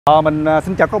Mình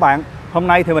xin chào các bạn. Hôm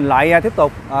nay thì mình lại tiếp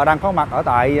tục đang có mặt ở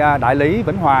tại đại lý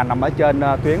Vĩnh Hòa, nằm ở trên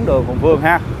tuyến đường Hùng Vương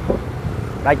ha.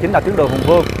 Đây chính là tuyến đường Hùng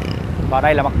Vương và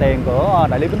đây là mặt tiền của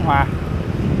đại lý Vĩnh Hòa.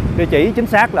 Địa chỉ chính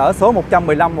xác là ở số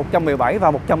 115, 117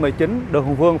 và 119 đường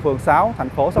Hùng Vương, phường 6, thành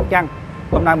phố Sóc Trăng.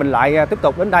 Hôm nay mình lại tiếp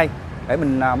tục đến đây để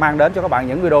mình mang đến cho các bạn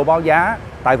những video báo giá.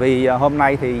 Tại vì hôm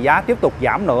nay thì giá tiếp tục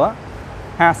giảm nữa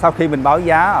ha. Sau khi mình báo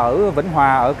giá ở Vĩnh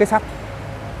Hòa ở cái sách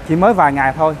chỉ mới vài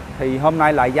ngày thôi thì hôm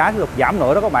nay lại giá tiếp tục giảm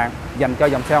nữa đó các bạn. Dành cho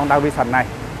dòng xe Honda Vision này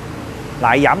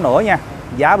lại giảm nữa nha.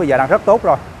 Giá bây giờ đang rất tốt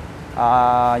rồi.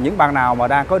 Những bạn nào mà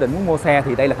đang có định muốn mua xe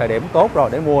thì đây là thời điểm tốt rồi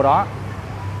để mua đó.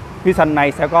 Vision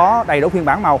này sẽ có đầy đủ phiên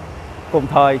bản màu,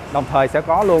 đồng thời sẽ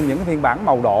có luôn những phiên bản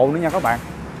màu độ nữa nha các bạn.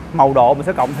 Màu độ mình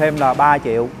sẽ cộng thêm là 3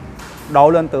 triệu. Độ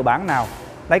lên từ bản nào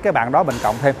lấy cái bản đó mình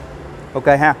cộng thêm. Ok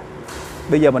ha.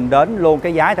 Bây giờ mình đến luôn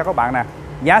cái giá cho các bạn nè.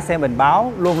 Giá xe mình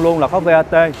báo luôn là có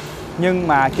VAT nhưng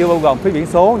mà chưa bao gồm phí biển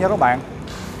số nha các bạn.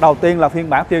 Đầu tiên là phiên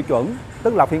bản tiêu chuẩn,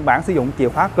 tức là phiên bản sử dụng chìa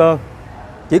khóa cơ.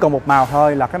 Chỉ còn một màu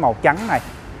thôi là cái màu trắng này.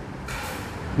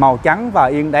 Màu trắng và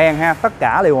yên đen ha, tất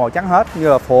cả đều màu trắng hết, như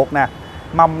là phuộc nè,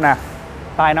 mâm nè,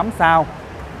 tay nắm sau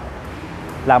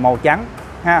là màu trắng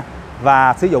ha,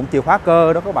 và sử dụng chìa khóa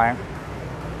cơ đó các bạn.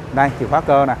 Đây chìa khóa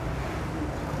cơ nè.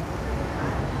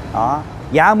 Đó,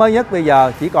 giá mới nhất bây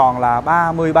giờ chỉ còn là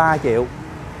 33 triệu.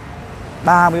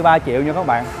 33 triệu nha các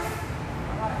bạn.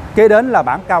 Kế đến là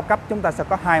bản cao cấp, chúng ta sẽ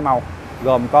có hai màu,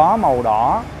 gồm có màu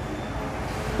đỏ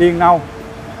yên nâu,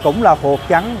 cũng là phuộc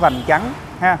trắng, vành trắng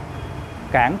ha,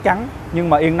 cản trắng nhưng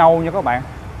mà yên nâu nha các bạn.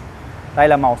 Đây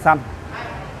là màu xanh.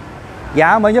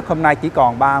 Giá mới nhất hôm nay chỉ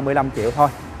còn 35 triệu thôi.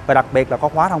 Và đặc biệt là có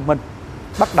khóa thông minh.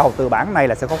 Bắt đầu từ bản này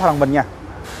là sẽ có khóa thông minh nha.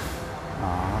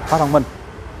 Khóa thông minh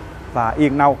và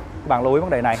yên nâu. Các bạn lưu ý vấn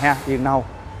đề này ha, yên nâu.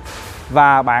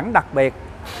 Và bản đặc biệt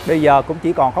bây giờ cũng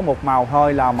chỉ còn có một màu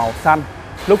thôi là màu xanh.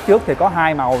 Lúc trước thì có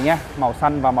hai màu nha, màu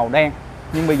xanh và màu đen.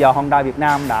 Nhưng bây giờ Honda Việt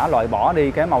Nam đã loại bỏ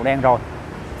đi cái màu đen rồi.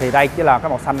 Thì đây chỉ là cái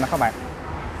màu xanh nè các bạn.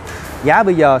 Giá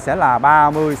bây giờ sẽ là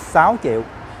 36 triệu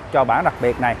cho bản đặc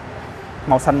biệt này.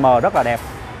 Màu xanh mờ rất là đẹp.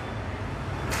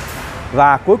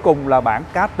 Và cuối cùng là bản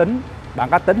cá tính. Bản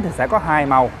cá tính thì sẽ có hai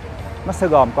màu. Nó sẽ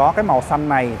gồm có cái màu xanh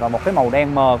này và một cái màu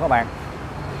đen mờ các bạn.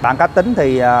 Bản cá tính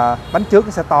thì bánh trước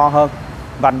nó sẽ to hơn,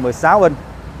 vành 16 inch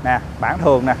nè, bản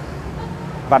thường nè,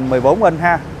 vành 14 inch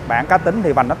ha. Bản cá tính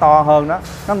thì vành nó to hơn đó,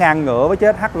 nó ngang ngửa với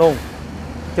chiếc SH luôn,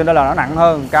 cho nên là nó nặng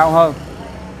hơn, cao hơn.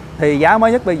 Thì giá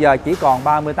mới nhất bây giờ chỉ còn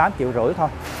 38,5 triệu thôi.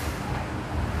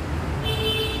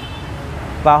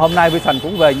 Và hôm nay Vision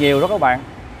cũng về nhiều đó các bạn.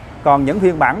 Còn những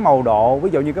phiên bản màu độ, ví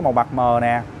dụ như cái màu bạc mờ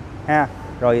nè ha,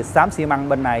 rồi xám xi măng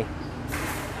bên này,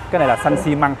 cái này là xanh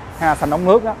xi măng ha, xanh ống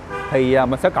nước đó, thì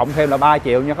mình sẽ cộng thêm là 3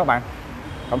 triệu nha các bạn.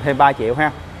 Cộng thêm 3 triệu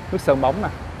ha. Nước sơn bóng nè.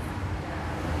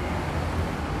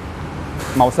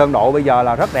 Màu sơn độ bây giờ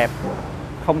là rất đẹp,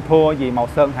 không thua gì màu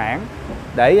sơn hãng.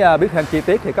 Để biết thêm chi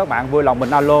tiết thì các bạn vui lòng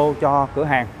mình alo cho cửa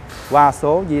hàng qua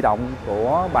số di động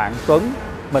của bạn Tuấn.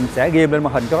 Mình sẽ ghi lên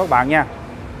màn hình cho các bạn nha.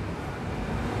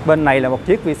 Bên này là một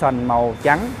chiếc Vision màu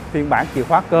trắng, phiên bản chìa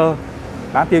khóa cơ,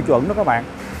 bản tiêu chuẩn đó các bạn.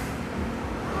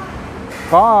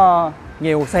 Có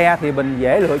nhiều xe thì mình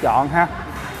dễ lựa chọn ha.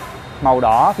 Màu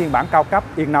đỏ phiên bản cao cấp,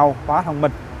 yên nâu, khóa thông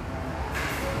minh.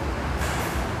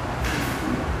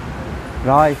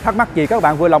 Rồi, thắc mắc gì các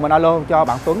bạn vui lòng mình alo cho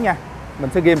bạn Tuấn nha. Mình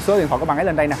sẽ ghi số điện thoại của bạn ấy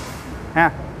lên đây nè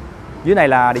ha. Dưới này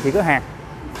là địa chỉ cửa hàng.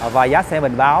 Và giá xe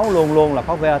mình báo luôn là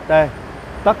có VAT.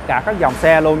 Tất cả các dòng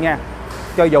xe luôn nha.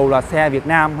 Cho dù là xe Việt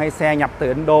Nam hay xe nhập từ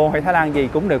Indo hay Thái Lan gì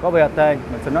cũng đều có VAT.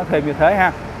 Mình sẽ nói thêm như thế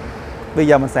ha. Bây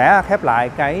giờ mình sẽ khép lại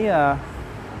cái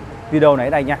video này ở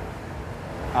đây nha.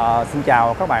 Xin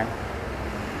chào các bạn.